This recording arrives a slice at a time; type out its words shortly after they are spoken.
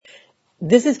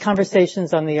This is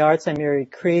Conversations on the Arts. I'm Mary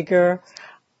Krieger.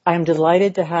 I'm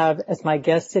delighted to have as my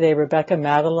guest today Rebecca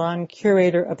Madelon,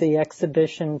 curator of the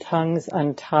exhibition Tongues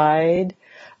Untied,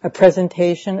 a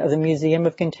presentation of the Museum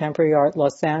of Contemporary Art,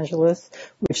 Los Angeles,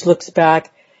 which looks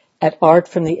back at art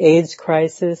from the AIDS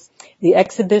crisis. The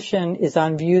exhibition is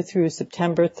on view through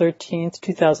September 13th,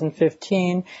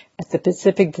 2015 at the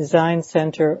Pacific Design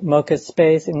Center MoCA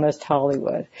Space in West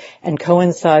Hollywood and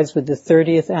coincides with the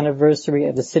 30th anniversary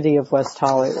of the city of West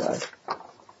Hollywood.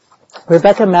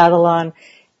 Rebecca Madelon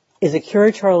is a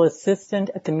curatorial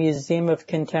assistant at the Museum of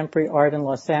Contemporary Art in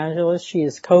Los Angeles. She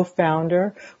is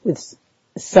co-founder with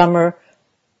Summer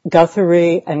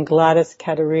Guthrie and Gladys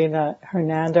Catarina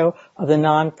Hernando of the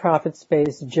nonprofit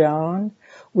space Joan,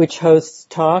 which hosts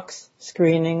talks,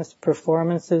 screenings,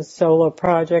 performances, solo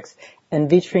projects,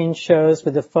 and vitrine shows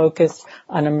with a focus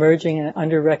on emerging and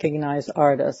under-recognized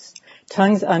artists.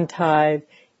 Tongues Untied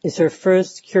is her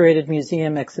first curated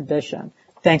museum exhibition.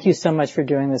 Thank you so much for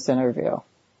doing this interview.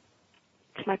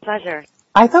 It's my pleasure.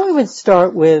 I thought we would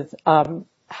start with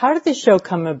how did the show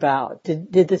come about?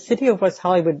 Did the city of West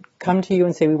Hollywood come to you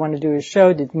and say, we want to do a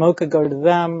show? Did MoCA go to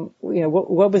them? You know,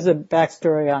 what was the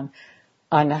backstory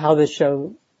on how the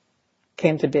show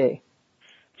came to be?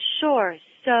 Sure.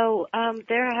 So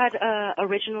there had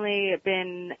originally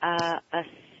been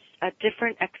a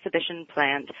different exhibition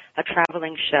planned, a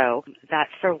traveling show that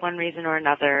for one reason or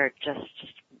another just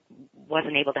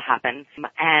wasn't able to happen.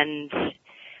 And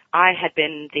I had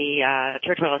been the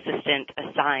curatorial assistant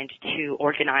assigned to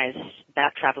organize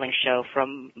that traveling show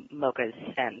from MoCA's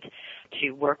end,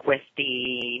 to work with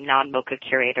the non-MoCA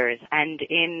curators. And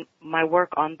in my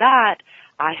work on that,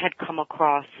 I had come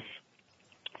across,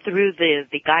 through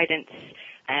the guidance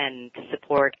and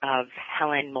support of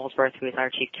Helen Molesworth, who is our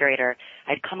chief curator,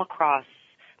 I'd come across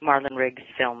Marlon Riggs'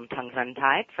 film Tongues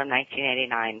Untied from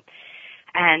 1989.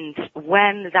 And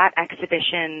when that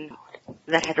exhibition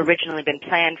that had originally been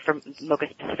planned for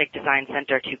MoCA's Pacific Design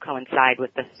Center to coincide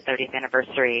with the 30th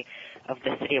anniversary of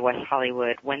the city of West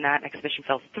Hollywood, when that exhibition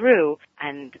fell through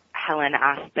and Helen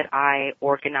asked that I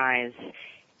organize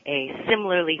a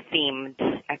similarly themed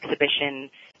exhibition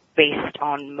based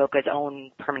on MoCA's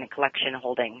own permanent collection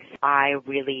holdings, I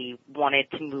really wanted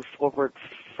to move forward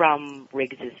from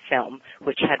Riggs's film,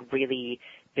 which had really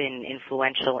been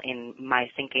influential in my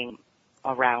thinking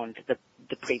around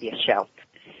the previous show.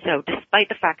 So despite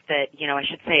the fact that, I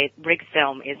should say Riggs'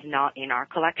 film is not in our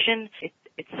collection,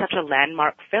 it's such a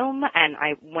landmark film, and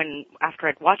after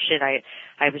I'd watched it,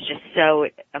 I was just so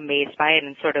amazed by it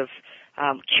and sort of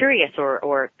curious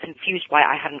or confused why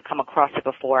I hadn't come across it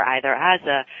before, either as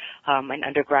an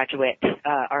undergraduate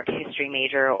art history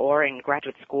major or in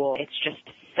graduate school. It's just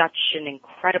such an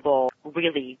incredible,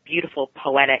 really beautiful,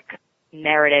 poetic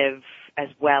narrative, as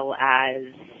well as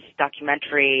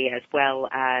documentary, as well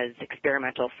as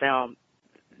experimental film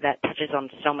that touches on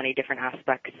so many different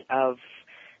aspects of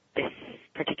this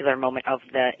particular moment of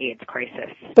the AIDS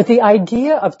crisis. But the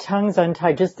idea of Tongues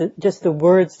Untied, just the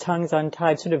words Tongues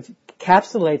Untied sort of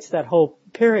encapsulates that whole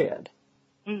period.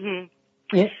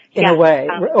 Mm-hmm. In a way.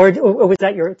 Or was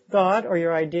that your thought or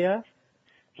your idea?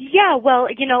 Yeah, well,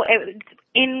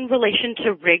 in relation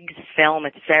to Riggs' film,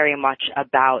 it's very much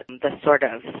about the sort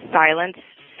of silence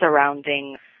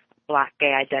surrounding Black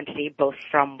gay identity, both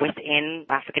from within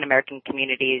African American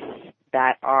communities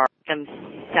that are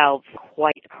themselves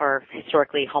quite or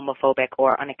historically homophobic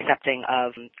or unaccepting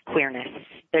of queerness.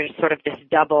 There's sort of this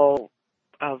double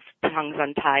of Tongues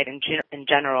Untied in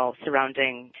general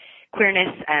surrounding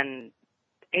queerness and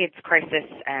AIDS crisis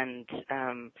and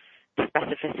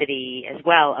specificity as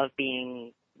well of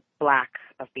being Black,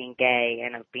 of being gay,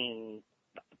 and of being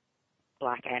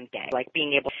Black and gay. Like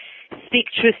being able to speak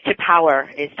truth to power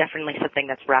is definitely something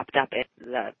that's wrapped up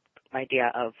in the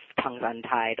idea of Tongues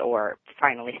Untied, or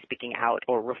finally speaking out,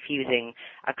 or refusing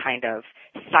a kind of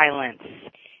silence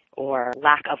or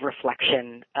lack of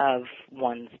reflection of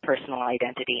one's personal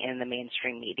identity in the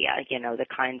mainstream media. The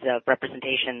kinds of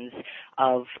representations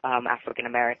of African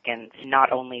Americans,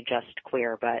 not only just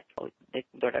queer, but the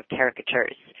sort of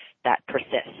caricatures that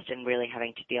persist, and really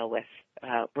having to deal with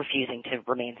refusing to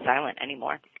remain silent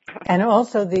anymore. And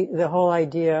also the whole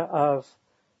idea of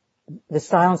the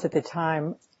silence at the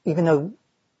time, even though,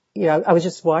 I was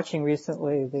just watching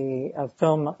recently the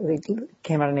film that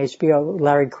came out on HBO,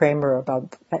 Larry Kramer,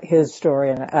 about his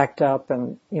story and ACT UP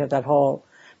and, that whole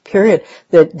period,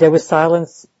 that there was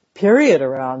silence, period,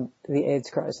 around the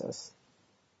AIDS crisis.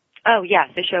 Oh, yeah.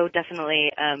 The show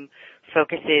definitely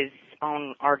focuses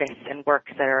on artists and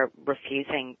works that are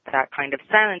refusing that kind of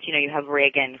silence. You have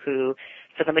Reagan, who,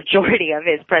 for the majority of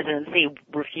his presidency,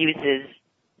 refuses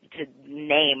to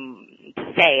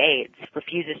say AIDS,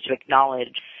 refuses to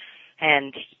acknowledge.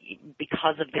 And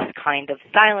because of this kind of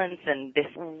silence and this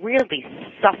really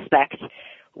suspect,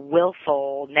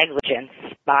 willful negligence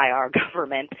by our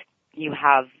government, you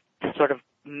have sort of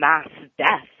mass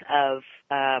death of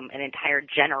an entire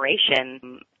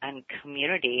generation and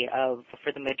community of,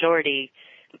 for the majority,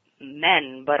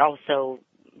 men, but also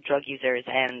drug users,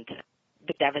 and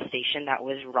the devastation that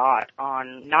was wrought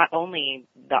on not only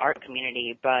the art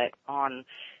community, but on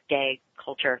gay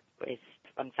culture is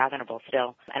unfathomable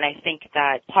still. And I think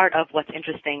that part of what's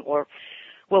interesting, or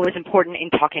what was important in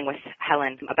talking with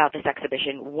Helen about this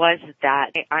exhibition, was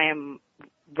that I am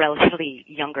relatively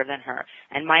younger than her,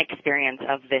 and my experience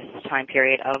of this time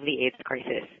period of the AIDS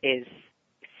crisis is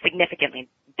significantly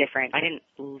different. I didn't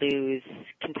lose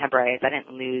contemporaries. I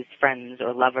didn't lose friends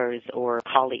or lovers or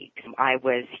colleagues. I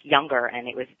was younger, and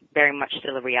it was very much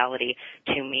still a reality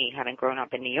to me, having grown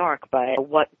up in New York. But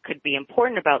what could be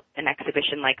important about an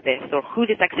exhibition like this, or who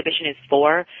this exhibition is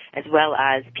for, as well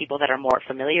as people that are more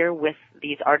familiar with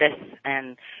these artists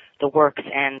and the works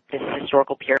and this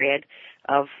historical period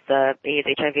of the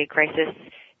AIDS-HIV crisis,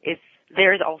 is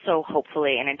there's also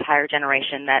hopefully an entire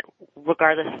generation that,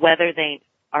 regardless whether they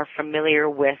are familiar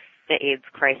with the AIDS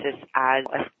crisis as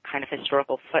a kind of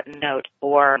historical footnote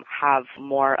or have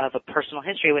more of a personal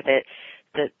history with it,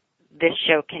 that this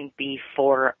show can be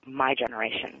for my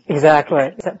generation.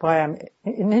 Exactly. That's why I'm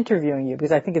interviewing you,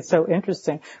 because I think it's so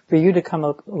interesting for you to come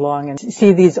along and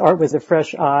see these art with a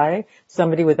fresh eye,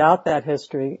 somebody without that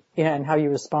history, and how you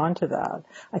respond to that.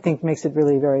 I think makes it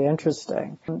really very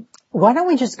interesting. Why don't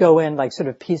we just go in like sort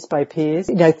of piece by piece?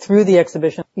 Through the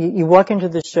exhibition, you walk into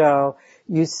the show,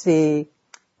 you see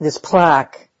this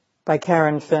plaque by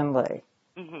Karen Finley,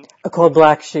 called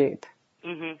Black Sheep.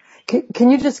 Mm-hmm.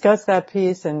 Can you discuss that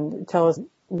piece and tell us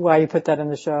why you put that in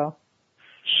the show?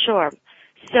 Sure.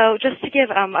 So just to give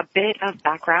a bit of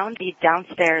background, the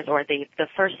downstairs, or the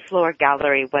first floor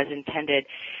gallery, was intended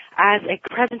as a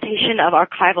presentation of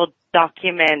archival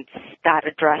documents that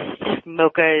addressed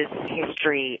MoCA's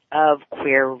history of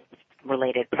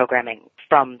queer-related programming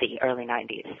from the early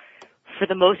 90s. For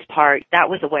the most part, that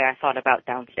was the way I thought about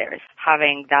downstairs,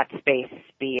 having that space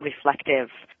be a reflective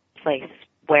place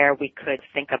where we could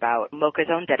think about MoCA's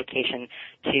own dedication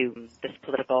to this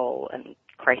political and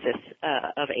crisis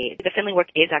of AIDS. The Finley work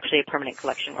is actually a permanent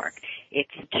collection work.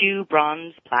 It's 2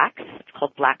 bronze plaques. It's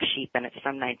called Black Sheep, and it's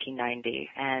from 1990.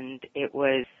 And it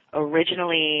was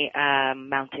originally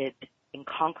mounted in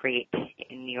concrete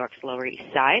in New York's Lower East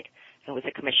Side. It was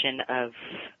a commission of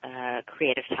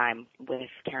Creative Time with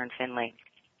Karen Finley.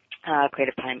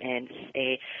 Creative Time is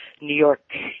a New York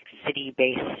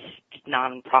City-based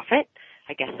nonprofit.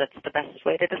 I guess that's the best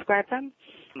way to describe them.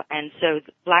 And so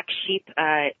Black Sheep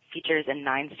features a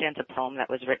 9-stanza poem that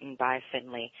was written by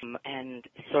Finley and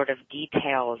sort of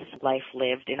details life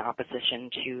lived in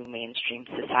opposition to mainstream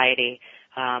society,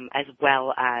 as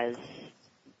well as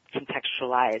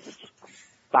contextualized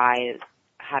by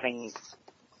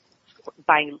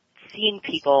seeing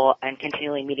people and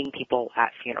continually meeting people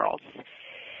at funerals.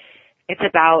 It's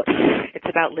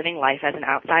about living life as an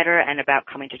outsider and about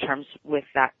coming to terms with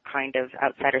that kind of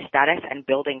outsider status and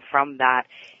building from that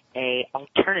a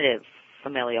alternative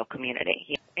familial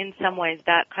community. In some ways,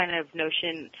 that kind of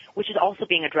notion, which is also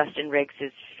being addressed in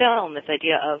Riggs' film, this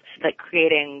idea of like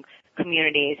creating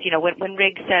communities. When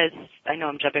Riggs says, I know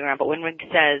I'm jumping around, but when Riggs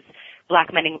says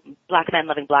black men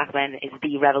loving black men is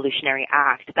the revolutionary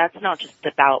act, that's not just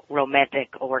about romantic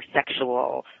or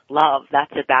sexual love.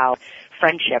 That's about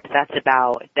friendship. That's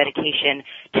about dedication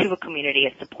to a community,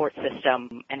 a support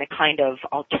system, and a kind of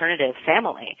alternative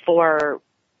family for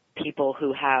people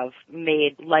who have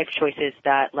made life choices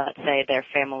that, let's say, their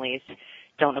families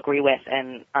don't agree with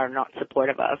and are not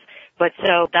supportive of. But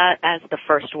so that, as the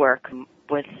first work,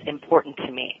 was important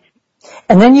to me.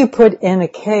 And then you put in a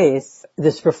case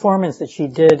this performance that she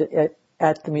did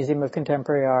at the Museum of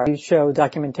Contemporary Art. You show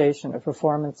documentation of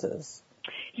performances.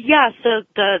 Yeah, so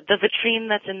the vitrine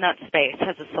that's in that space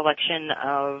has a selection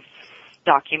of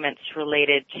documents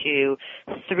related to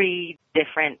 3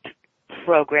 different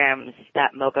programs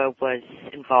that MoCA was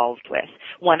involved with,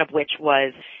 one of which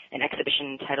was an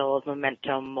exhibition titled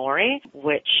Memento Mori,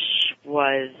 which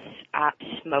was at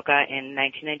MoCA in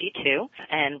 1992.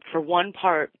 And for one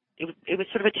part, it was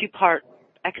sort of a 2-part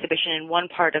exhibition, and one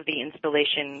part of the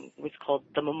installation was called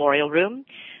the Memorial Room,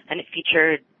 and it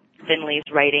featured Finley's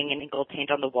writing in ink paint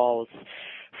on the walls,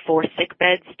 4 sick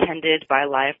beds tended by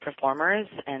live performers,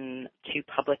 and 2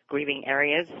 public grieving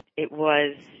areas. It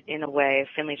was, in a way,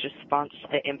 Finley's response to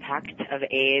the impact of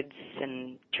AIDS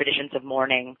and traditions of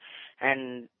mourning,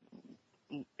 and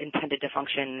intended to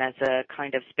function as a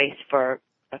kind of space for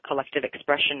a collective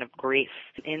expression of grief.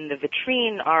 In the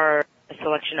vitrine are a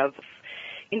selection of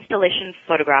installation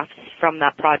photographs from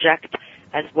that project,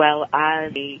 as well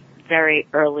as a very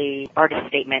early artist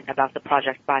statement about the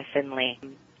project by Finley,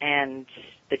 and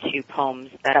the two poems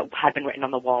that had been written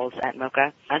on the walls at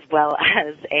MoCA, as well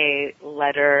as a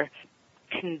letter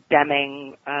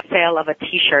condemning sale of a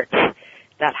T-shirt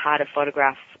that had a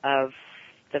photograph of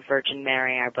the Virgin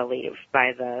Mary, I believe,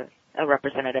 by a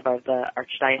representative of the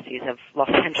Archdiocese of Los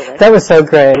Angeles. That was so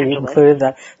great. He included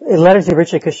that. A letter to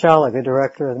Richard Koscielny, the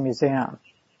director of the museum.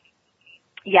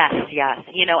 Yes.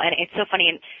 And it's so funny.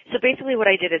 And so basically what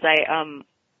I did is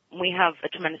we have a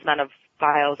tremendous amount of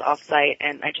files off-site,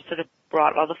 and I just sort of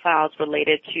brought all the files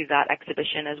related to that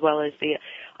exhibition as well as the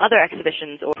other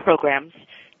exhibitions or programs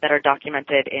that are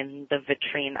documented in the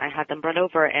vitrine. I had them brought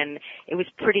over, and it was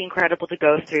pretty incredible to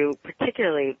go through,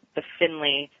 particularly the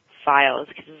Finley files,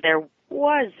 because there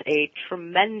was a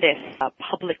tremendous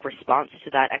public response to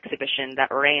that exhibition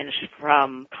that ranged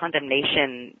from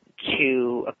condemnation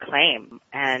to acclaim.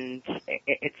 And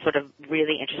it's sort of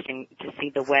really interesting to see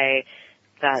the way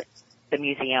that the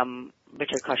museum,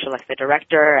 Richard Koscielny, the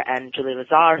director, and Julie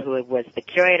Lazar, who was the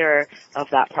curator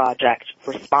of that project,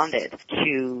 responded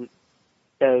to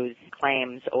those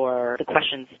claims or the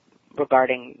questions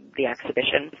regarding the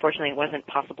exhibition. Unfortunately, it wasn't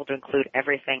possible to include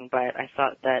everything, but I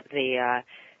thought that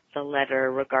the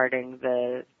letter regarding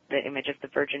the image of the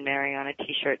Virgin Mary on a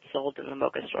T-shirt sold in the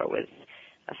MoCA store was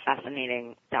a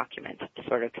fascinating document to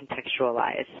sort of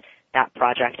contextualize that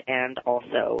project and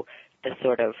also the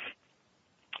sort of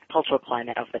cultural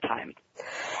climate of the time.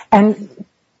 And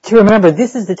to remember,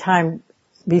 this is the time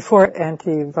before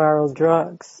antiviral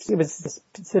drugs. It was a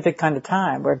specific kind of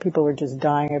time where people were just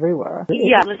dying everywhere.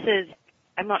 Yeah,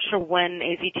 I'm not sure when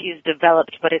AZT is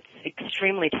developed, but it's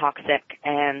extremely toxic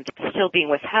and still being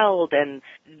withheld, and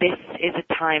this is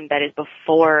a time that is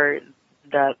before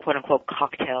the quote-unquote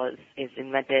cocktail is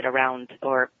invented around,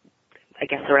 or I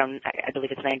guess around, I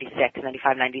believe it's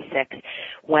 95, 96,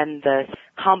 when the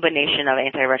combination of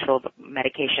antiretroviral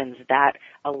medications that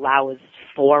allows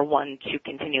for one to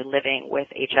continue living with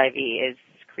HIV is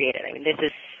created. I mean, this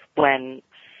is when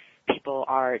people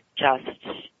are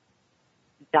just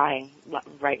dying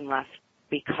right and left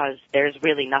because there's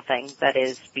really nothing that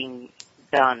is being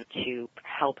done to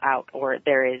help out, or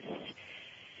there is,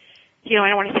 I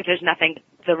don't want to say there's nothing.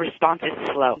 The response is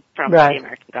slow from the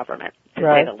American government, to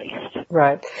say the least.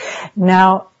 Right.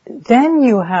 Now, then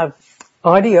you have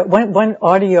audio, one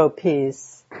audio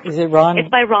piece. Is it Ron? It's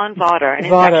by Ron Vawter, and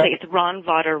it's Ron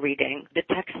Vawter reading the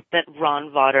text that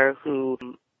Ron Vawter, who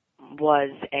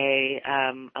was a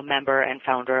member and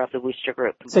founder of the Wooster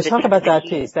Group. So talk about that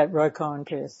piece, that Roy Cohn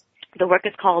piece. The work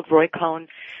is called Roy Cohn,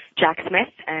 Jack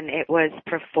Smith, and it was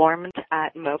performed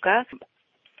at MoCA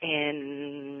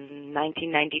in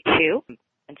 1992.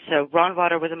 And so Ron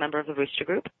Vawter was a member of the Wooster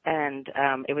Group, and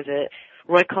it was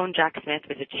Roy Cohn, Jack Smith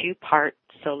was a two-part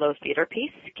solo theater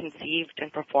piece conceived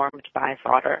and performed by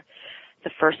Vawter.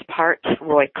 The first part,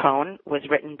 Roy Cohn, was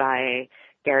written by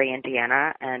Gary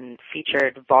Indiana and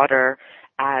featured Vawter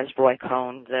as Roy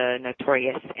Cohn, the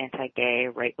notorious anti-gay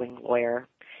right-wing lawyer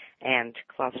and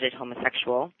closeted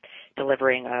homosexual,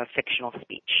 delivering a fictional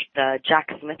speech. The Jack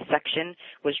Smith section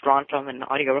was drawn from an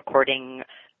audio recording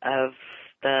of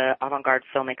the avant-garde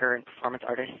filmmaker and performance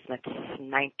artist Smith's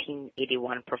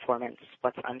 1981 performance,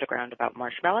 What's Underground About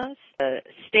Marshmallows. The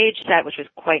stage set, which was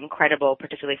quite incredible,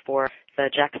 particularly for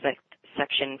the Jack Smith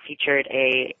section, featured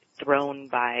a throne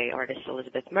by artist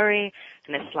Elizabeth Murray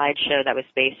and a slideshow that was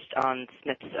based on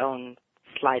Smith's own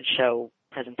slideshow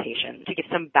presentation. To give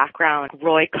some background,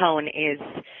 Roy Cohn is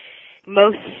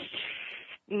most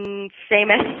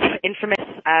infamous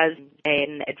as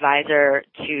an advisor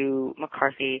to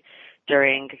McCarthy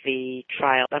during the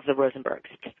trial of the Rosenbergs,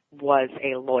 was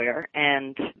a lawyer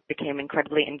and became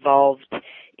incredibly involved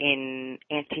in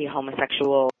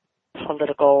anti-homosexual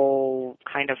political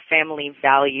kind of family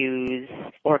values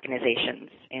organizations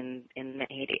in the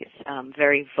 80s.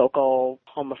 Very vocal,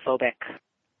 homophobic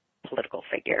political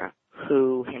figure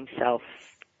who himself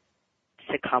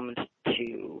succumbed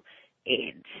to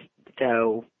AIDS,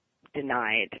 though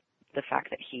denied the fact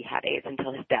that he had AIDS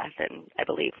until his death, and I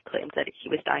believe claimed that he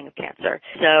was dying of cancer.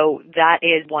 So that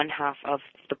is one half of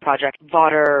the project.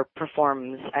 Vawter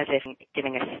performs as if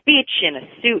giving a speech in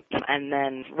a suit and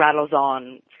then rattles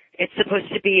on. It's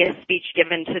supposed to be a speech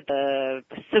given to the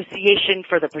Association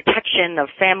for the Protection of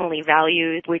Family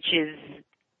Values, which is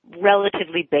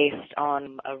relatively based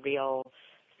on a real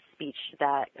speech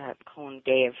that Cohn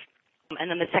gave And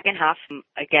then the second half,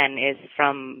 again, is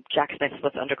from Jack Smith's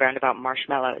What's Underground about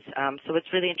marshmallows. So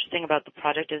what's really interesting about the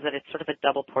project is that it's sort of a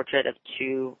double portrait of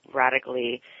two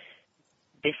radically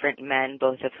different men,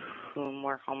 both of whom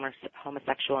were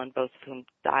homosexual and both of whom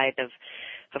died of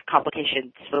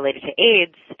complications related to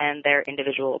AIDS, and their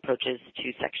individual approaches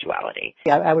to sexuality.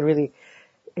 I would really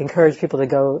encourage people to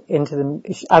go into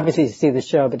obviously to see the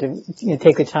show, but to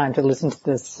take the time to listen to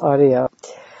this audio.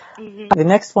 Mm-hmm. The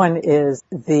next one is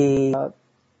the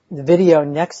video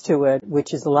next to it,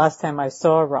 which is The Last Time I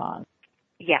Saw Ron.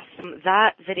 Yes,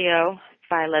 that video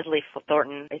by Leslie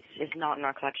Thornton is not in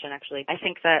our collection, actually. I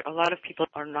think that a lot of people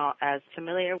are not as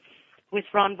familiar with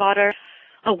Ron Vawter.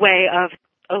 A way of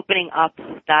opening up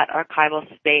that archival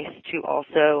space to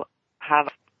also have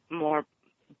more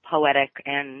poetic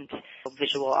and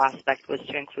visual aspect was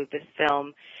to include this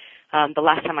film, The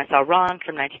Last Time I Saw Ron,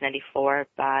 from 1994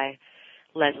 by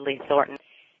Leslie Thornton.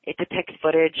 It depicts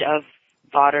footage of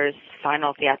Vawter's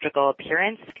final theatrical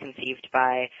appearance, conceived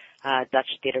by Dutch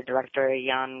theater director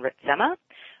Jan Ritsema,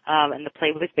 and the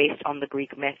play was based on the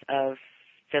Greek myth of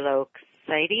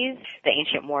Philoxydes, the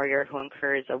ancient warrior who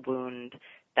incurs a wound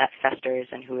that festers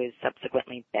and who is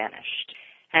subsequently banished.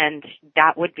 And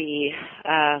that would be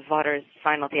Vawter's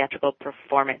final theatrical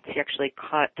performance. He actually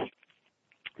cut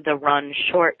the run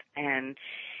short and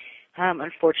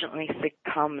unfortunately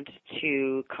succumbed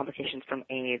to complications from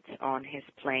AIDS on his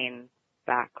plane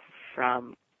back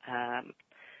from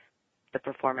the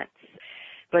performance.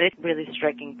 But it's a really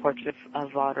striking portrait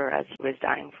of Vawter as he was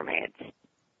dying from AIDS.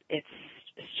 It's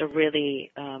just a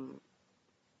really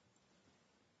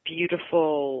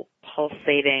beautiful,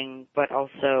 pulsating, but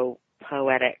also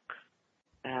poetic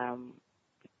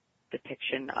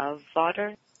depiction of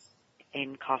Vawter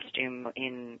in costume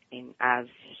in as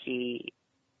he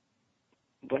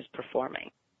was performing.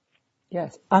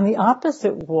 Yes. On the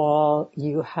opposite wall,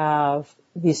 you have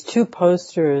these two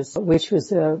posters, which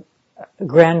was a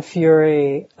Grand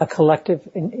Fury, a collective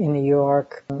in New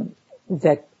York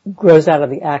that grows out of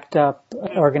the ACT UP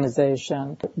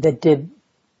organization that did.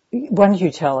 Why don't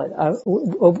you tell it?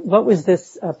 What was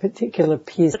this particular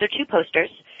piece? So there are two posters.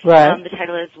 Right. The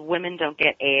title is Women Don't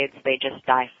Get AIDS, They Just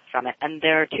Die from It. And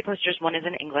there are two posters. One is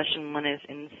in English and one is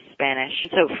in Spanish.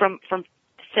 So from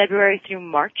February through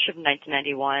March of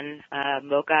 1991,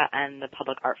 MoCA and the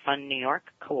Public Art Fund New York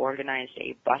co-organized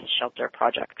a bus shelter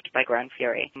project by Grand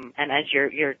Fury. And as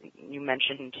you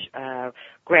mentioned,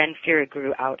 Grand Fury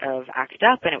grew out of ACT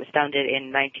UP, and it was founded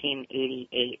in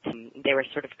 1988. They were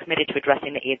sort of committed to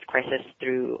addressing the AIDS crisis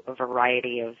through a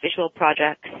variety of visual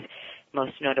projects,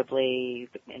 most notably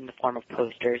in the form of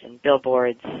posters and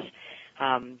billboards.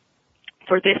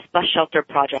 For this bus shelter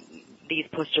project, these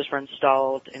posters were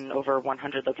installed in over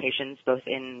 100 locations, both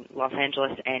in Los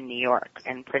Angeles and New York,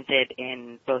 and printed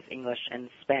in both English and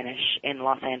Spanish in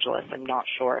Los Angeles. I'm not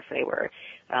sure if they were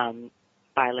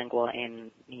bilingual in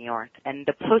New York. And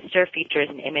the poster features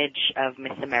an image of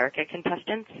Miss America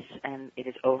contestants, and it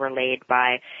is overlaid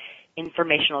by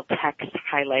informational text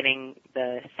highlighting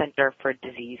the Center for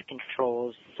Disease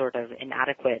Control's sort of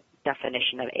inadequate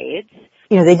definition of AIDS.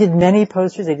 You know, they did many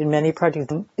posters, they did many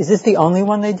projects. Is this the only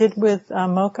one they did with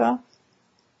MoCA?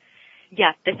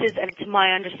 Yeah, this is, and to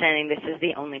my understanding, this is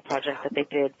the only project that they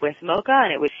did with MoCA,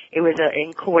 and it was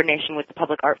in coordination with the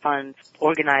Public Art Fund,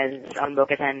 organized on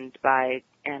MoCA's end by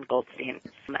Ann Goldstein.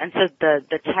 And so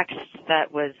the text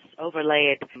that was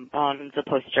overlaid on the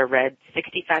poster read,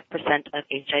 65% of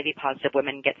HIV-positive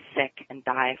women get sick and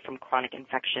die from chronic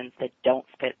infections that don't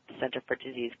fit the Center for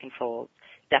Disease Control's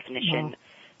definition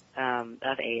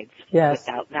of AIDS. Yes.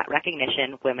 Without that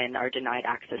recognition, women are denied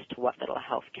access to what little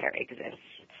health care exists.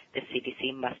 The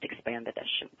CDC must expand the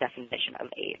definition of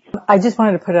AIDS. I just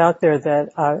wanted to put out there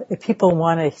that if people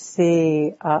want to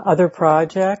see other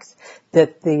projects,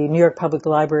 that the New York Public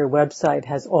Library website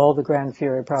has all the Grand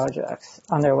Fury projects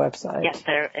on their website. Yes,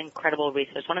 they're incredible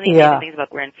research. One of the amazing things about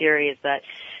Grand Fury is that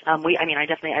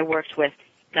I worked with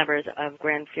members of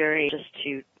Grand Fury just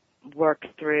to work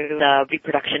through the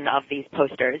reproduction of these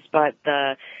posters. But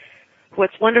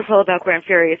what's wonderful about Grand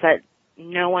Fury is that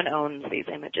no one owns these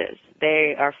images.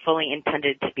 They are fully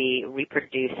intended to be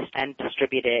reproduced and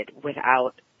distributed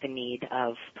without the need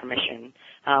of permission.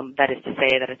 That is to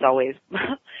say that it's always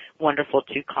wonderful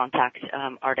to contact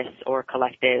artists or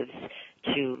collectives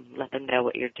to let them know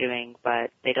what you're doing, but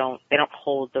they don't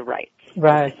hold the rights.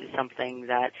 Right. This is something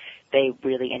that they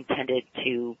really intended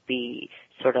to be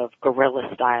sort of guerrilla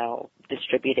style,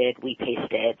 distributed, we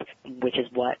pasted, which is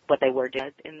what they were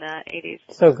doing in the 80s.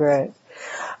 So great.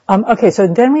 Okay, so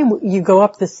then you go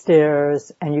up the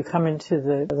stairs and you come into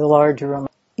the large room.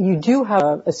 You do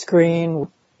have a screen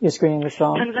you're screening this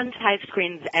film? Tongues Untied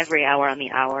screens every hour on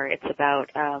the hour. It's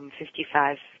about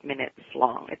 55 minutes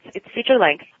long. It's feature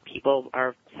length. People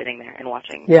are sitting there and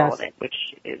watching all of it, which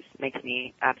makes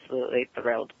me absolutely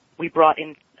thrilled. We brought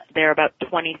in there are about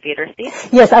 20 theater seats.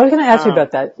 Yes, I was going to ask you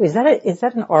about that. Is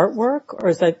that an artwork, or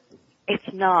is that?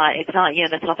 It's not. Yeah,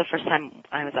 that's not the first time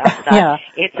I was asked that. Yeah.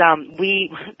 It's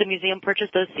the museum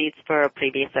purchased those seats for a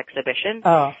previous exhibition.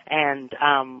 Oh. And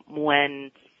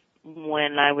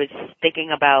when I was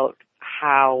thinking about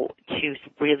how to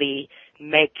really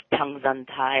make Tongues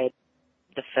Untied,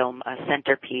 the film, a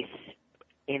centerpiece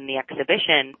in the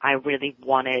exhibition, I really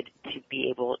wanted to be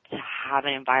able to have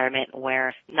an environment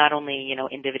where not only,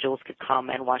 individuals could come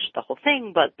and watch the whole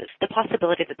thing, but the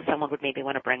possibility that someone would maybe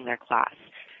want to bring their class,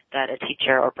 that a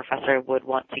teacher or professor would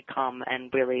want to come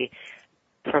and really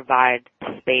provide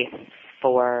space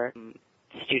for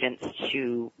students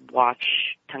to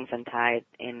watch Tongues Untied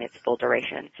in its full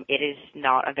duration. It is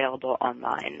not available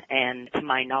online, and to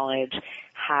my knowledge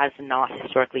has not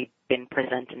historically been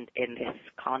presented in this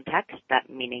context, that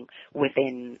meaning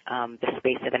within the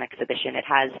space of an exhibition. It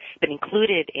has been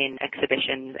included in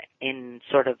exhibitions in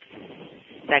sort of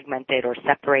segmented or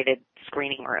separated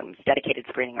screening rooms, dedicated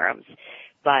screening rooms.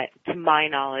 But to my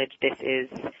knowledge, this is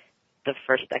the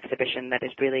first exhibition that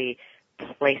is really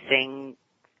placing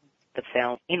the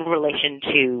film in relation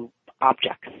to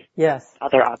objects. Yes.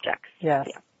 Other objects. Yes.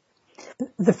 Yeah.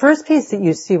 The first piece that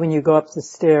you see when you go up the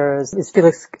stairs is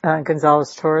Felix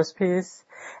Gonzalez Torres piece,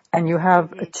 and you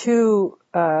have two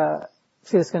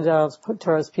Felix Gonzalez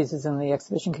Torres pieces in the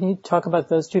exhibition. Can you talk about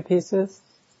those two pieces?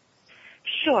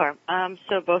 Sure.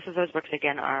 So both of those works,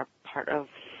 again, are part of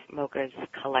MoCA's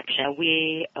collection.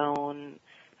 We own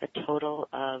a total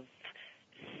of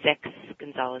 6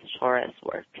 Gonzalez Torres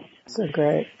works. So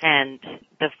great. And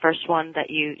the first one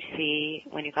that you see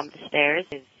when you come up the stairs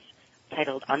is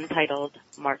titled Untitled,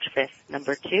 March 5th,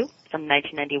 number 2, from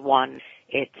 1991.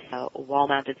 It's a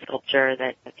wall-mounted sculpture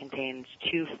that contains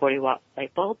 2 40-watt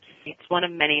light bulbs. It's one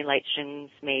of many light strings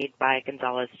made by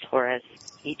Gonzalez Torres.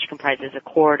 Each comprises a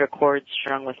cord or cords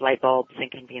strung with light bulbs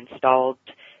and can be installed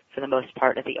for the most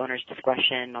part at the owner's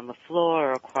discretion on the floor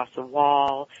or across a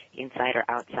wall, inside or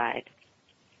outside.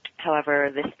 However,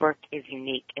 this work is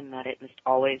unique in that it must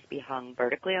always be hung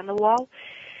vertically on the wall.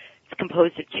 It's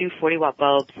composed of 2 40-watt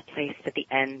bulbs placed at the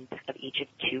end of each of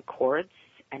 2 cords,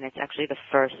 and it's actually the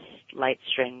first light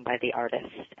string by the artist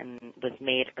and was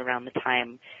made around the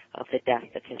time of the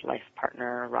death of his life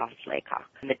partner, Ross Laycock.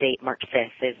 And the date, March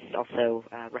 5th, is also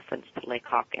referenced to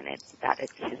Laycock in it, that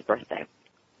it's his birthday.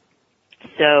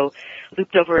 So,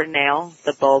 looped over a nail,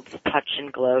 the bulbs touch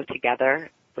and glow together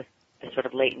with the sort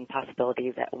of latent possibility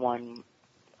that one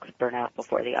could burn out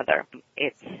before the other.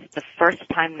 It's the first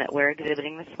time that we're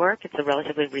exhibiting this work. It's a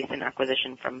relatively recent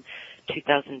acquisition from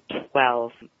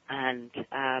 2012, and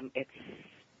it's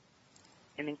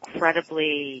an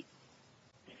incredibly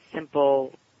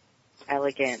simple,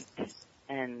 elegant,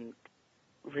 and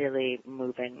really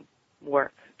moving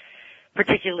work,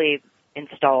 particularly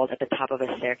installed at the top of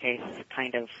a staircase,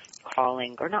 kind of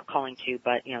drawing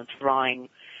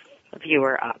the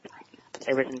viewer up.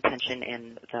 There was intention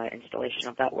in the installation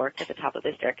of that work at the top of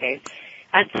the staircase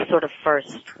as the sort of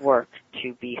first work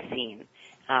to be seen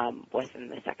within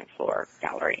the second floor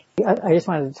gallery. I just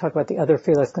wanted to talk about the other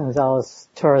Felix Gonzalez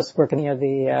Torres work, and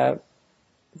the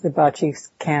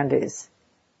Bocce candies.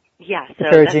 Yeah, so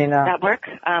that work,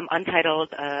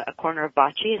 Untitled, A Corner of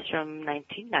Bocce, is from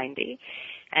 1990,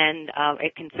 and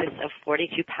it consists of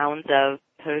 42 pounds of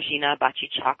Perugina Bocce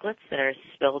chocolates that are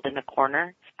spilled in the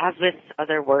corner. As with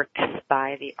other works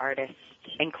by the artist,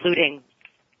 including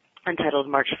Untitled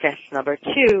March 5th, number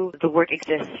 2, the work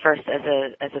exists first as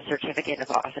a certificate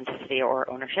of authenticity or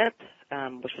ownership,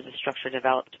 which was a structure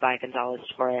developed by Gonzalez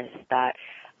Torres that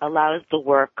allows the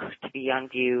work to be on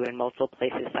view in multiple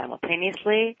places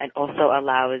simultaneously, and also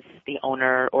allows the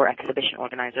owner or exhibition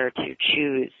organizer to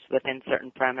choose within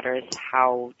certain parameters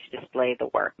how to display the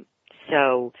work.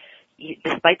 So,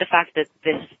 despite the fact that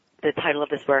the title of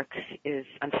this work is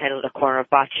Untitled, A Corner of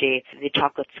Bocce, the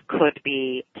chocolates could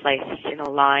be placed in a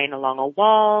line along a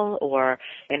wall, or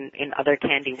in other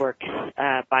candy works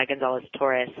by Gonzalez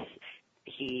Torres,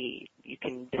 you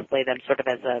can display them sort of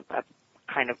as a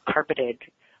kind of carpeted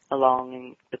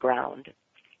along the ground.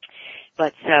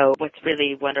 But so what's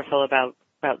really wonderful about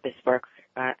this work,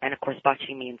 and of course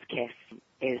Bocce means kiss,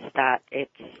 is that the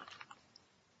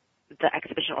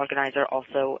exhibition organizer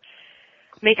also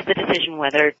makes the decision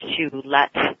whether to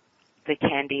let the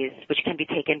candies, which can be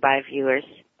taken by viewers,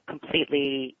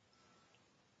 completely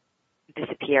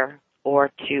disappear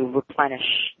or to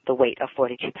replenish the weight of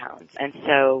 42 pounds. And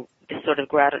so this sort of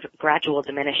gradual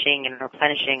diminishing and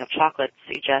replenishing of chocolate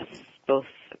suggests both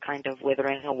a kind of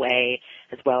withering away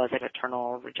as well as an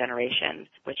eternal regeneration,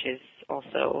 which is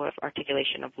also an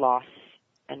articulation of loss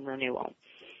and renewal.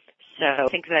 So I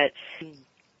think that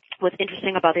what's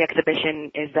interesting about the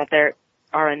exhibition is that there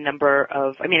are a number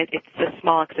of, it's a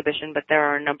small exhibition, but there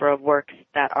are a number of works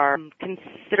that are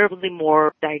considerably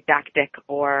more didactic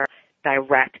or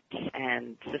direct,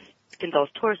 and González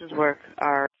Torres' work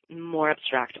are more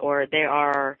abstract, or they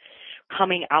are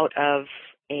coming out of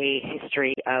a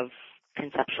history of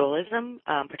conceptualism,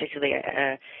 particularly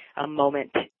a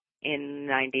moment in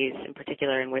the 90s in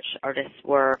particular in which artists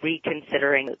were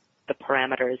reconsidering the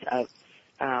parameters of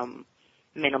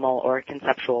minimal or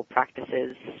conceptual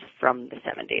practices from the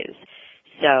 70s.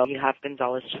 So you have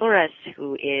González Torres,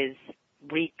 who is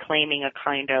reclaiming a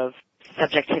kind of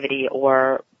subjectivity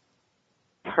or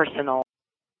personal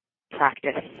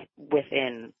practice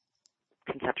within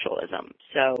conceptualism.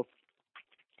 So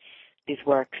these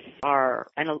works are,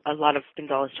 and a lot of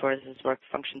González Torres' work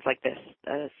functions like this,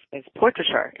 as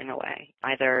portraiture in a way,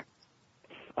 either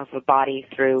of a body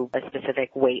through a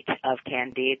specific weight of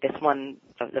candy. This one,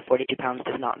 the 42 pounds,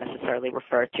 does not necessarily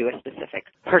refer to a specific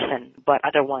person, but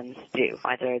other ones do,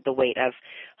 either the weight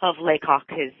of Laycock,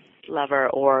 his lover,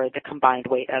 or the combined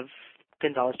weight of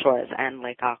González Torres and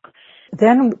Laycock.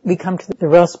 Then we come to the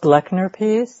Ross Bleckner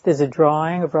piece. There's a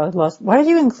drawing of Ross. Why did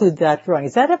you include that drawing?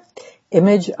 Is that an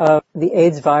image of the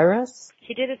AIDS virus?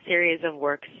 He did a series of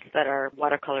works that are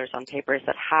watercolors on papers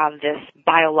that have this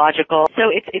biological. So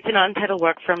it's an untitled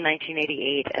work from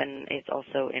 1988, and it's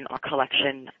also in our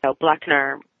collection. So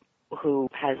Bleckner, who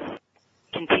has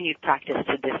continued practice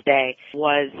to this day,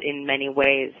 was in many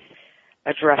ways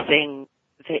addressing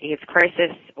the AIDS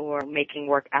crisis or making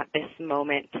work at this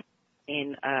moment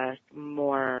in a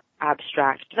more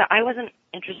abstract. So I wasn't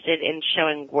interested in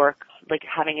showing work, like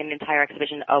having an entire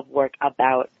exhibition of work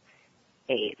about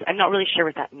AIDS. I'm not really sure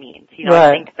what that means. Right.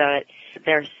 I think that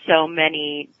there's so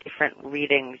many different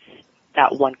readings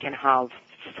that one can have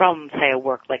from, say, a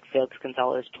work like Felix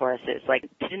González Torres's. Like,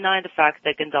 to deny the fact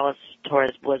that González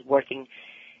Torres was working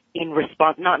in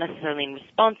response, not necessarily in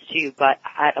response to, but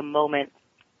at a moment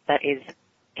that is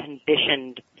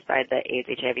conditioned by the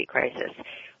AIDS-HIV crisis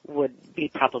would be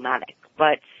problematic.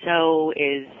 But so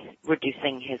is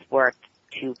reducing his work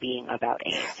to being about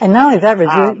AIDS. And not only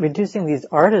that, reducing these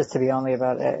artists to be only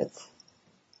about AIDS.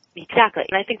 Exactly.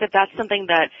 And I think that that's something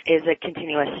that is a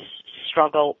continuous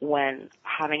struggle when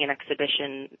having an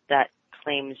exhibition that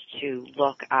claims to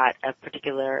look at a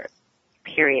particular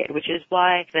period, which is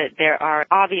why that there are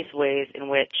obvious ways in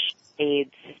which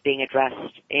AIDS is being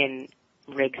addressed in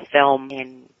Riggs' film,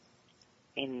 in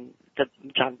the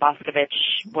John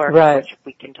Boscovich work, right, which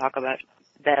we can talk about,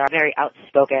 that are very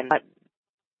outspoken. But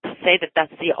to say that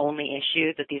that's the only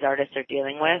issue that these artists are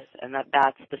dealing with, and that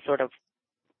that's the sort of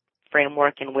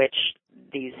framework in which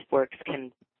these works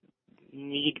can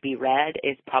need to be read,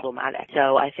 is problematic.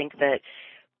 So I think that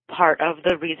part of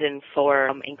the reason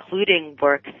for including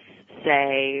works,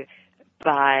 say,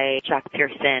 by Jack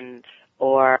Pearson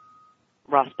or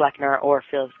Ross Bleckner or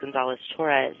Felix González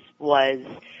Torres was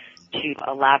to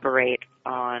elaborate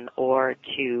on or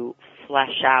to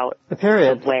flesh out the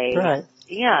period. The way. Right.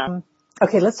 Yeah.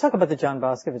 Okay, let's talk about the John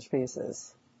Boscovich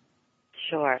pieces.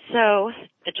 Sure. So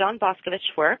the John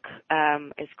Boscovich work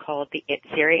is called the It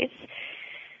Series,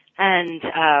 and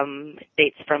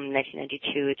dates from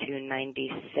 1992 to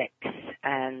 96,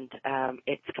 and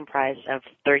it's comprised of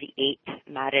 38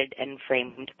 matted and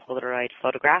framed Polaroid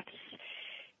photographs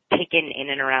taken in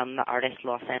and around the artist's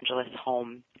Los Angeles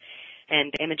home.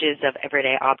 And images of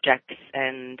everyday objects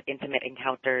and intimate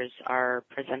encounters are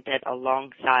presented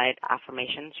alongside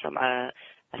affirmations from a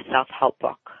self-help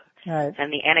book. Right.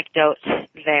 And the anecdote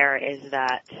there is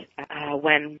that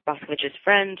when Boscovich's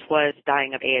friend was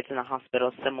dying of AIDS in the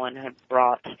hospital, someone had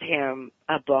brought him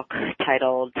a book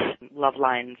titled Love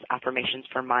Lines, Affirmations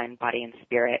for Mind, Body, and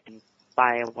Spirit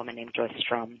by a woman named Joyce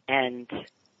Strum. And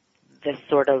this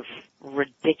sort of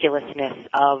ridiculousness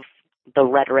of the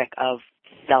rhetoric of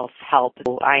self-help.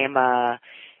 I am a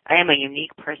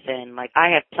unique person. Like, I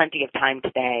have plenty of time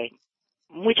today,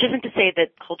 which isn't to say that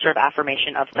culture of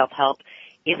affirmation of self-help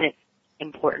isn't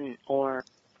important or...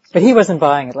 But he wasn't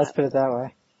buying it, let's put it that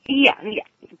way. Yeah.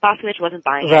 Boscovich wasn't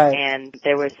buying right. it, and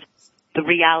there was the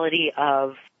reality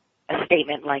of a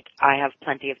statement like, I have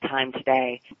plenty of time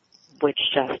today, which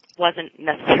just wasn't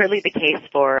necessarily the case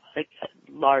for a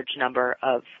large number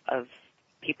of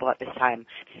people at this time.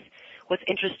 What's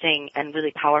interesting and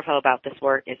really powerful about this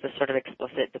work is the sort of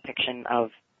explicit depiction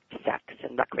of sex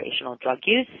and recreational drug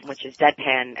use, which is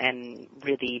deadpan and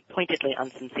really pointedly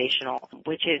unsensational,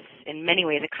 which is in many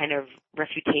ways a kind of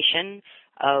refutation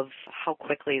of how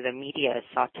quickly the media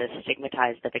sought to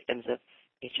stigmatize the victims of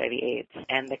HIV/AIDS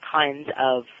and the kinds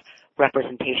of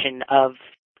representation of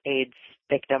AIDS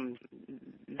victims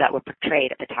that were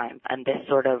portrayed at the time, and this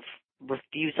sort of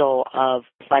refusal of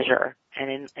pleasure.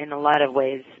 And in a lot of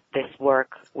ways, this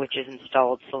work, which is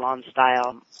installed salon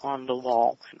style on the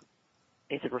wall,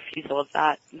 is a refusal of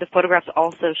that. The photographs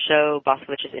also show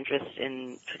Boscovich's interest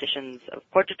in traditions of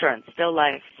portraiture and still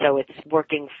life, so it's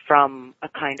working from a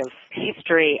kind of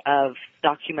history of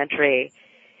documentary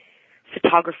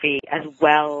photography as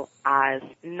well as,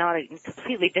 not in a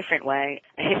completely different way,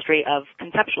 a history of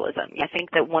conceptualism. I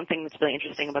think that one thing that's really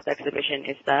interesting about the exhibition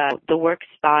is that the works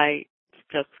by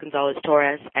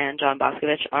Gonzalez-Torres and John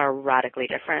Boscovich are radically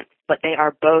different, but they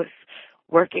are both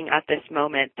working at this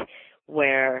moment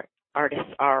where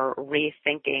artists are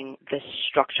rethinking the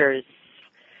structures,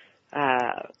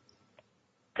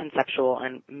 conceptual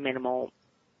and minimal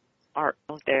art.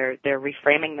 They're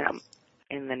reframing them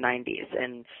in the 90s,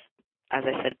 and as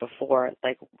I said before,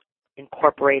 like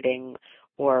incorporating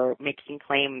or making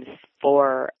claims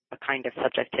for a kind of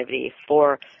subjectivity,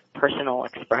 for personal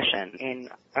expression in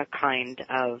a kind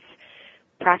of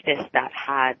practice that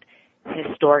had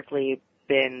historically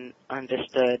been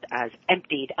understood as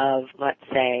emptied of, let's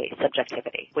say,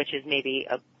 subjectivity, which is maybe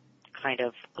a kind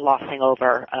of glossing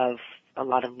over of a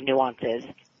lot of nuances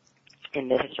in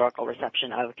the historical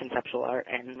reception of conceptual art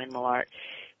and minimal art.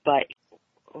 But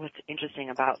what's interesting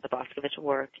about the Boscovich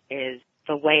work is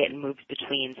the way it moves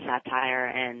between satire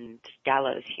and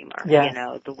gallows humor. Yes. You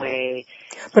know, the way...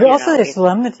 But also the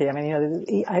solemnity. I mean,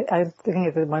 you know, I'm thinking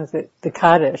of the ones that, the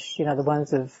Kaddish, you know, the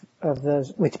ones of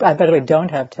those, which, by the way,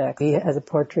 don't have text. He has a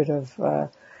portrait of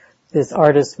this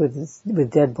artist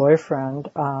with dead boyfriend,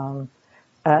 and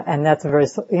that's a very,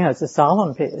 you know, it's a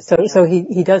solemn piece. So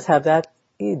he does have that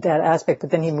aspect,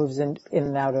 but then he moves in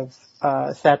and out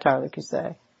of satire, like you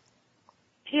say.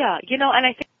 Yeah, you know, and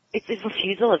I think it's this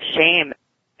refusal of shame.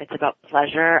 It's about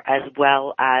pleasure as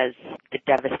well as the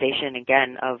devastation,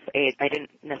 again, of AIDS. I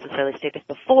didn't necessarily state this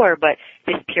before, but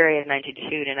this period,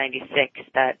 92 to 96,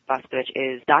 that Boscovich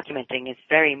is documenting is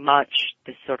very much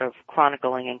this sort of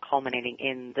chronicling and culminating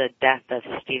in the death of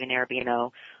Stephen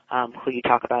Arabino, who you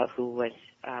talk about, who was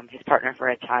his partner for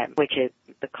a time, which is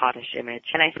the Kaddish image.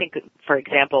 And I think, for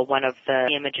example, one of the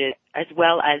images, as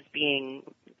well as being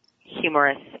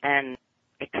humorous and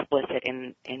explicit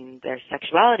in their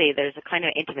sexuality, there's a kind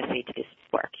of intimacy to this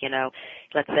work, you know.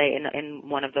 Let's say in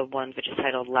one of the ones which is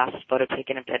titled Last Photo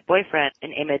Taken of Dead Boyfriend,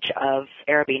 an image of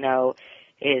Arabino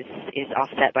is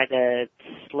offset by the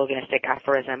sloganistic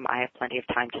aphorism, I have plenty of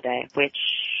time today, which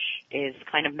is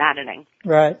kind of maddening.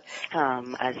 Right.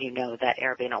 As you know, that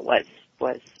Arabino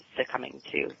was succumbing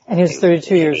to. And he was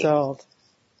 32 years old.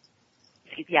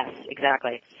 Yes,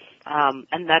 exactly.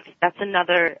 And that's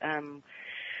another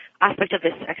aspect of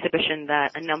this exhibition,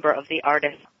 that a number of the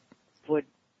artists would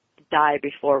die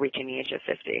before reaching the age of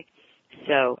 50.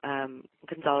 So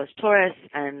Gonzalez-Torres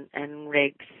and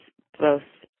Riggs both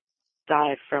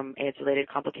died from AIDS-related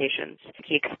complications.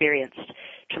 He experienced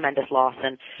tremendous loss,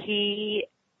 and he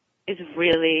is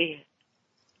really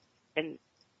an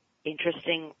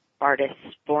interesting artist,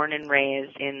 born and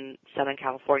raised in Southern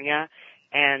California,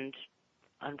 and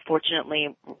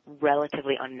unfortunately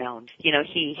relatively unknown. You know,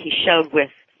 he showed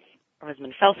with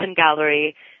Rosamund Felsen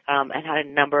Gallery, and had a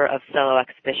number of solo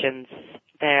exhibitions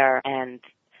there, and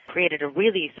created a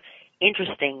really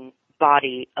interesting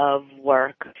body of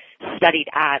work, studied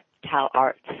at Cal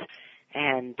Arts,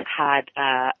 and had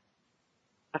a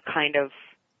kind of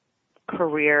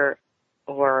career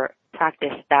or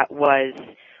practice that was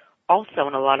also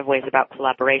in a lot of ways about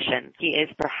collaboration. He is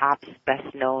perhaps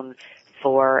best known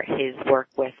for his work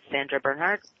with Sandra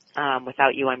Bernhard,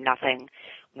 Without You I'm Nothing,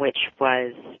 which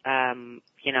was,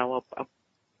 you know, a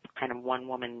kind of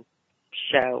one-woman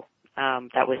show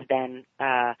that was then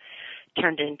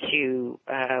turned into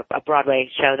a Broadway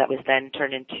show that was then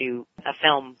turned into a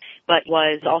film, but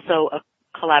was also a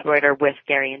collaborator with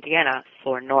Gary Indiana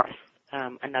for North,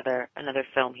 another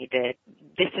film he did.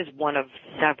 This is one of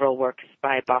several works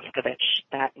by Boscovich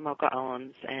that MoCA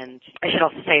owns, and I should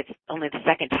also say it's only the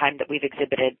second time that we've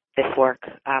exhibited this work.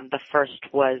 The first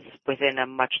was within a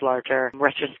much larger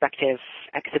retrospective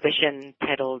exhibition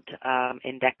titled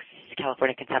Index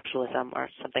California Conceptualism or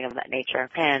something of that nature.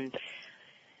 And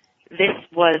this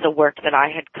was a work that I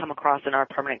had come across in our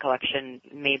permanent collection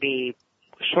maybe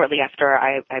shortly after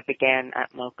I began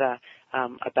at MoCA,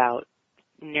 about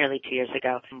nearly 2 years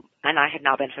ago, and I had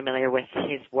not been familiar with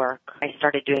his work. I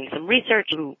started doing some research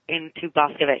into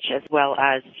Boscovich, as well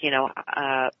as,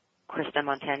 Krista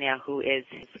Montagna, who is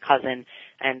his cousin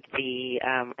and the,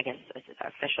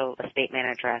 official estate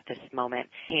manager at this moment,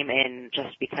 came in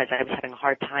just because I was having a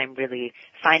hard time really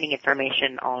finding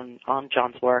information on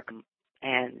John's work.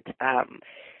 And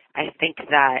I think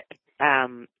that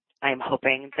I'm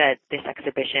hoping that this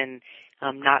exhibition,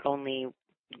 not only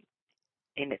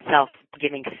in itself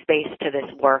giving space to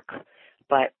this work,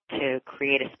 but to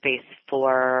create a space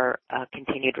for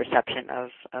continued reception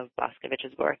of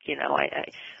Boscovich's work.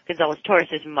 Gonzalez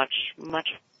Torres is much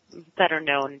better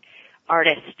known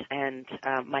artist, and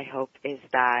my hope is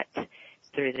that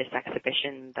through this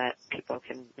exhibition that people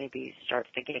can maybe start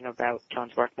thinking about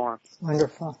John's work more.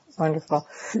 Wonderful, wonderful.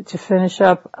 To finish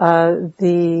up, I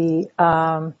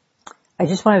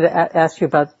just wanted to ask you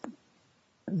about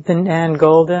the Nan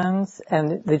Goldens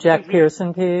and the Jack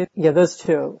Pearson piece. Yeah, those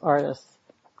two artists.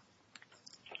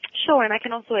 Sure, and I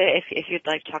can also, if you'd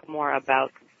like, talk more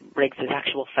about Riggs'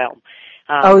 actual film.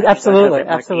 Absolutely,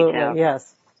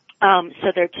 yes.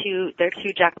 So there are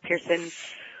two Jack Pearson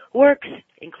works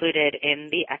included in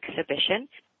the exhibition.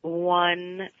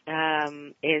 One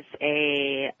is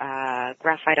a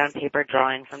graphite on paper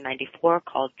drawing from '94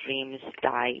 called Dreams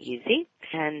Die Easy,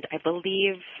 and I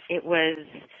believe it was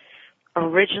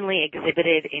originally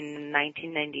exhibited in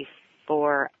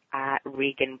 1994 at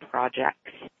Regan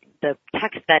Projects. The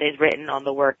text that is written on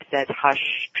the work says,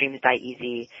 "Hush, dreams die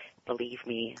easy, believe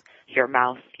me, your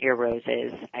mouth, your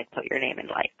roses, I'd put your name in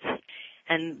lights."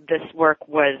 And this work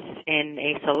was in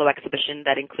a solo exhibition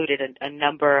that included a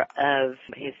number of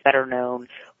his better-known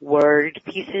word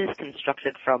pieces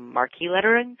constructed from marquee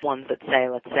lettering, ones that say,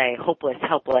 let's say, hopeless,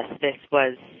 helpless. This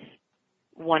was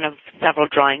one of several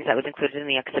drawings that was included in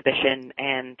the exhibition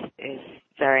and is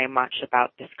very much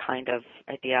about this kind of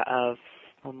idea of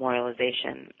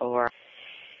memorialization or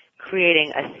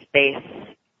creating a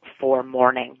space for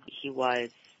mourning. He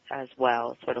was as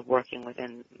well sort of working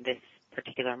within this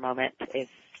particular moment,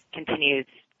 continues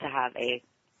to have a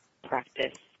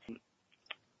practice.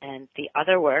 And the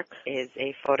other work is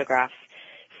a photograph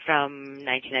from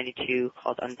 1992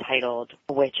 called Untitled,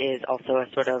 which is also a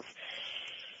sort of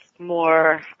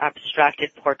more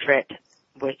abstracted portrait,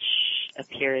 which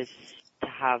appears to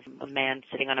have a man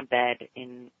sitting on a bed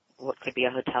in what could be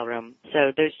a hotel room.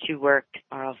 So those two works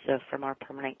are also from our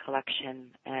permanent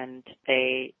collection, and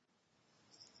they,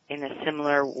 in a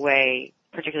similar way,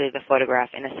 particularly the photograph,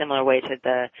 in a similar way to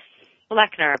the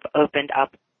Lechner, opened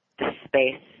up the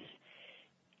space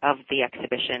of the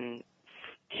exhibition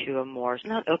to a more,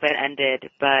 not open-ended,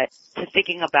 but to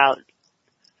thinking about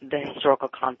the historical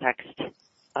context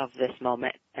of this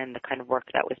moment and the kind of work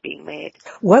that was being made.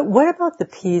 What about the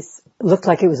piece? Looked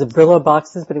like it was a Brillo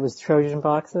boxes, but it was Trojan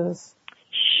boxes?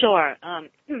 Sure.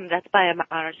 That's by an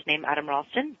artist named Adam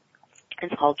Ralston.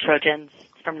 It's called Trojans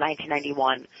from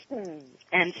 1991.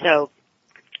 And so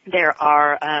there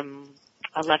are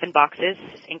 11 boxes,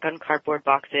 ink on cardboard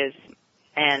boxes,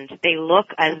 and they look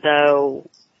as though,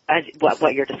 as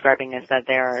what you're describing is that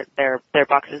they're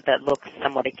boxes that look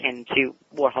somewhat akin to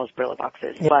Warhol's Brillo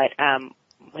boxes. Yeah. But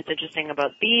what's interesting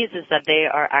about these is that they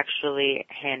are actually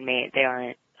handmade. They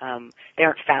aren't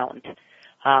found.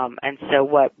 And so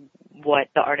what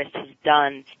the artist has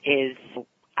done is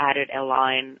added a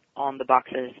line on the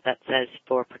boxes that says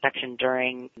for protection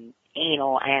during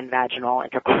anal and vaginal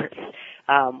intercourse,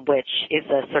 which is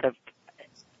a sort of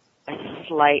a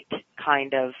slight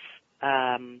kind of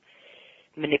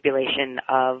manipulation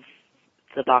of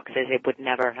the boxes. It would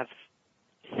never have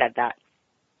said that.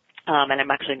 And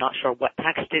I'm actually not sure what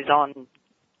text is on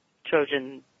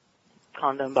Trojan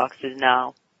condom boxes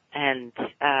now. And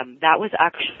that was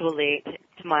actually,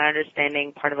 to my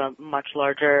understanding, part of a much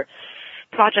larger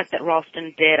project that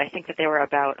Ralston did. I think that there were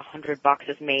about 100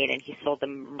 boxes made, and he sold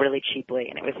them really cheaply,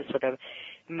 and it was a sort of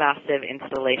massive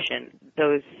installation.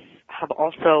 Those have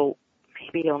also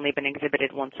maybe only been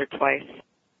exhibited once or twice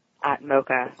at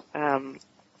MoCA,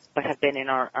 but have been in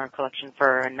our collection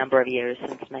for a number of years,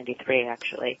 since '93,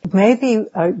 actually. Maybe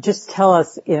just tell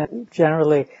us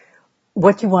generally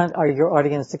what you want your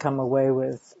audience to come away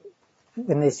with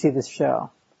when they see this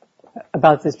show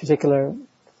about this particular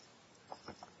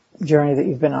journey that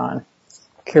you've been on,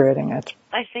 curating it.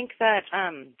 I think that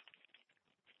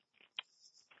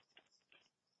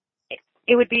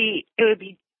it would be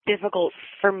difficult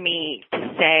for me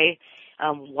to say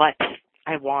what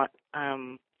I want,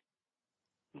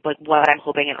 but what I'm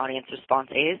hoping an audience response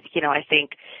is. I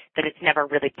think that it's never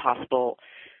really possible.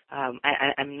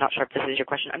 I'm not sure if this is your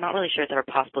question. I'm not really sure it's ever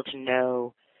possible to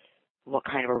know what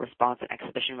kind of a response an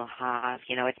exhibition will have.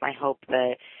 It's my hope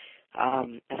that,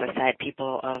 as I said,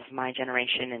 people of my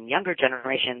generation and younger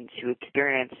generations who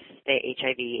experienced the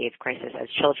HIV/AIDS crisis as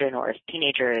children or as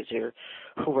teenagers, or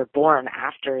who were born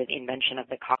after the invention of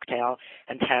the cocktail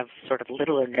and have sort of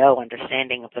little or no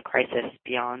understanding of the crisis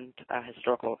beyond as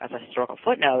a historical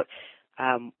footnote,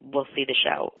 will see the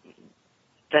show.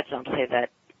 That's not to say that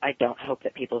I don't hope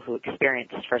that people who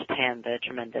experienced firsthand the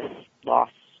tremendous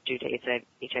loss due to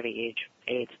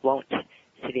HIV/AIDS won't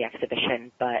see the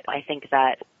exhibition, but I think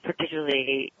that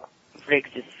particularly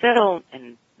Riggs' film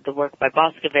and the work by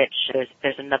Boscovich,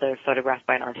 there's another photograph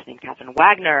by an artist named Catherine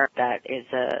Wagner that is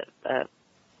a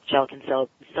gelatin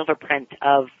silver print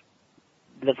of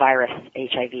the virus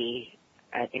HIV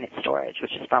in its storage,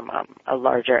 which is from a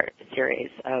larger series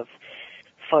of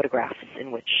photographs in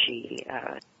which she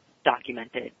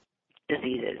documented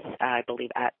diseases, I believe,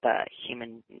 at the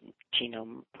Human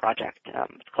Genome Project.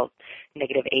 It's called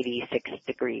Negative 86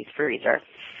 Degrees Freezer.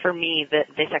 For me,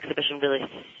 this exhibition really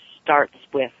starts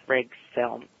with Riggs'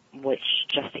 film, which,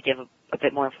 just to give a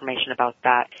bit more information about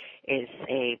that, is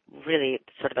a really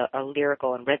sort of a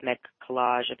lyrical and rhythmic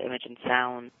collage of image and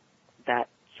sound that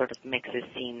sort of mixes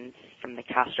scenes from the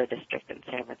Castro district in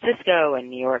San Francisco and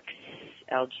New York's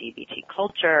LGBT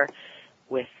culture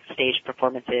with stage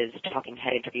performances, talking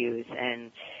head interviews,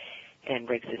 and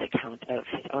Riggs' account of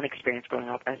his own experience growing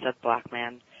up as a black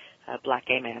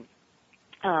gay man.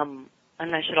 And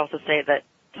I should also say that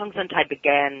Tongues Untied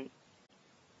began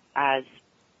as,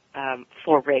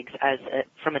 for Riggs,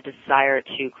 from a desire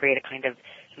to create a kind of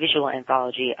visual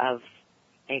anthology of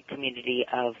a community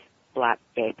of black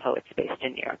gay poets based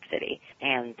in New York City,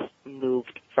 and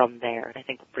moved from there. I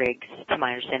think Riggs, to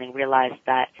my understanding, realized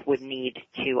that would need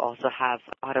to also have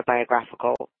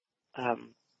autobiographical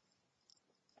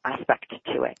aspect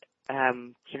to it.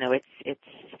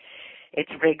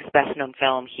 It's Riggs' best known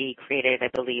film. He created, I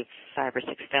believe, 5 or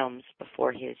 6 films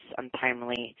before his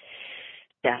untimely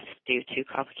death due to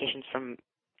complications from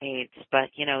AIDS. But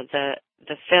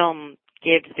the film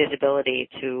gives visibility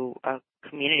to a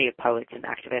community of poets and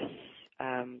activists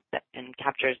and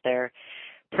captures their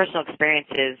personal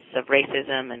experiences of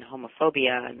racism and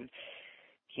homophobia, and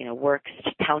works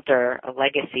to counter a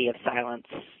legacy of silence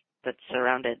that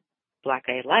surrounded black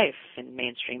gay life in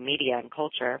mainstream media and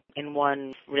culture. In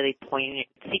one really poignant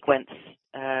sequence,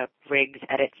 Riggs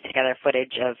edits together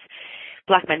footage of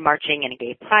black men marching in a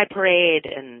gay pride parade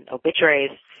and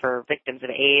obituaries for victims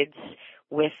of AIDS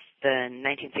with the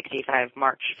 1965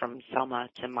 march from Selma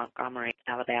to Montgomery,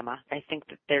 Alabama. I think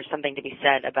that there's something to be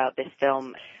said about this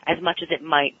film, as much as it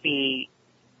might seem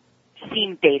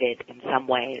dated in some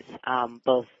ways,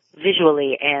 both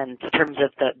visually and in terms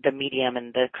of the medium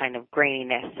and the kind of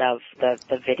graininess of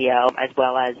the video, as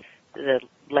well as the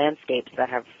landscapes that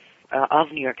have,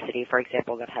 of New York City, for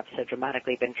example, that have so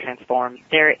dramatically been transformed.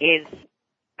 There is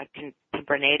a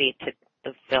contemporaneity to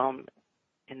the film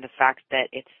in the fact that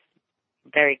it's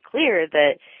very clear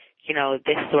that,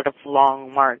 this sort of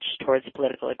long march towards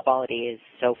political equality is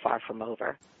so far from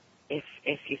over. If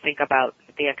you think about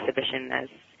the exhibition as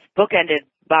bookended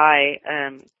by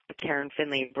Karen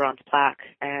Finley bronze plaque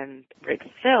and Riggs'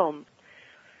 film,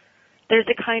 there's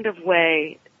a kind of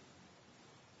way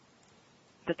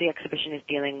that the exhibition is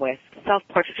dealing with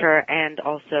self-portraiture and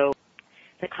also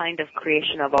the kind of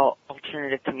creation of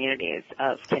alternative communities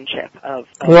of kinship, of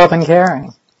love and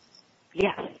caring.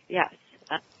 Yes.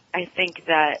 I think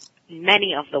that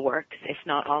many of the works, if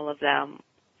not all of them,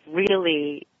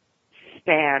 really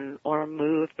span or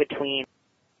move between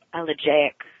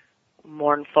elegiac,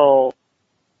 mournful,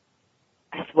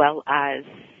 as well as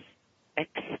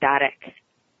ecstatic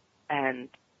and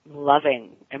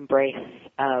loving embrace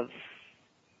of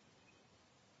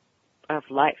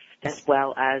life, as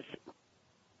well as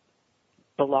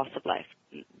the loss of life.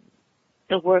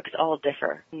 The works all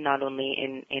differ, not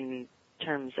only in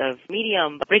terms of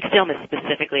medium, but Riggs' film is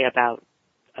specifically about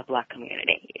a black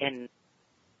community in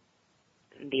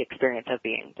the experience of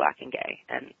being black and gay,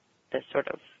 and the sort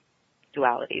of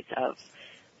dualities of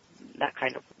that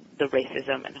kind of the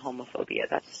racism and homophobia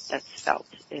that's felt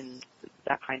in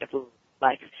that kind of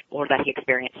life, or that he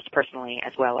experienced personally,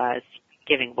 as well as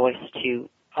giving voice to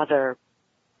other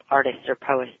artists or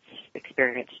poets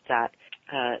experienced that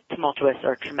tumultuous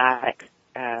or traumatic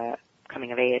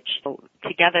coming of age. So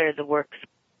together, the works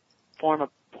form a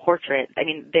portrait. I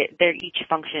mean, they each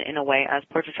function in a way as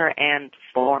portraiture and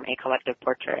form a collective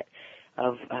portrait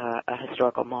of a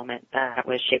historical moment that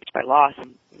was shaped by loss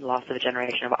of a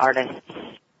generation of artists.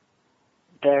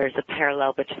 There's a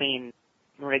parallel between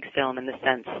Riggs' film in the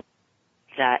sense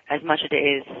that as much as it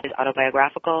is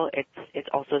autobiographical, it's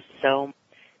also so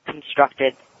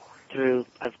constructed through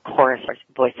of chorus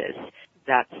voices.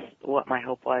 That's what my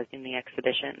hope was in the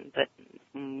exhibition, but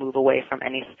move away from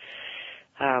any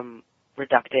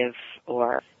reductive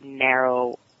or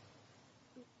narrow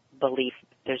belief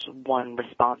there's one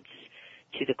response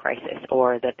to the crisis,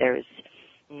 or that there's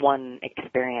one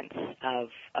experience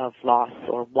of loss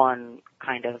or one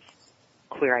kind of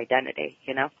queer identity,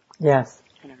 you know? Yes.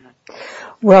 I don't know.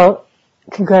 Well,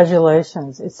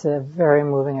 congratulations. It's a very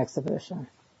moving exhibition.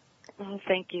 Oh,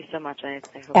 thank you so much. I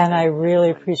hope and I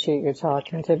really appreciate your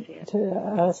talking to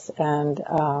us, and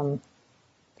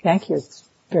thank you. It's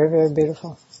very, very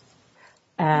beautiful.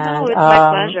 And it's my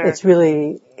pleasure. It's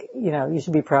really, you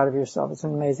should be proud of yourself. It's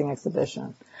an amazing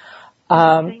exhibition.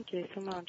 Thank you so much.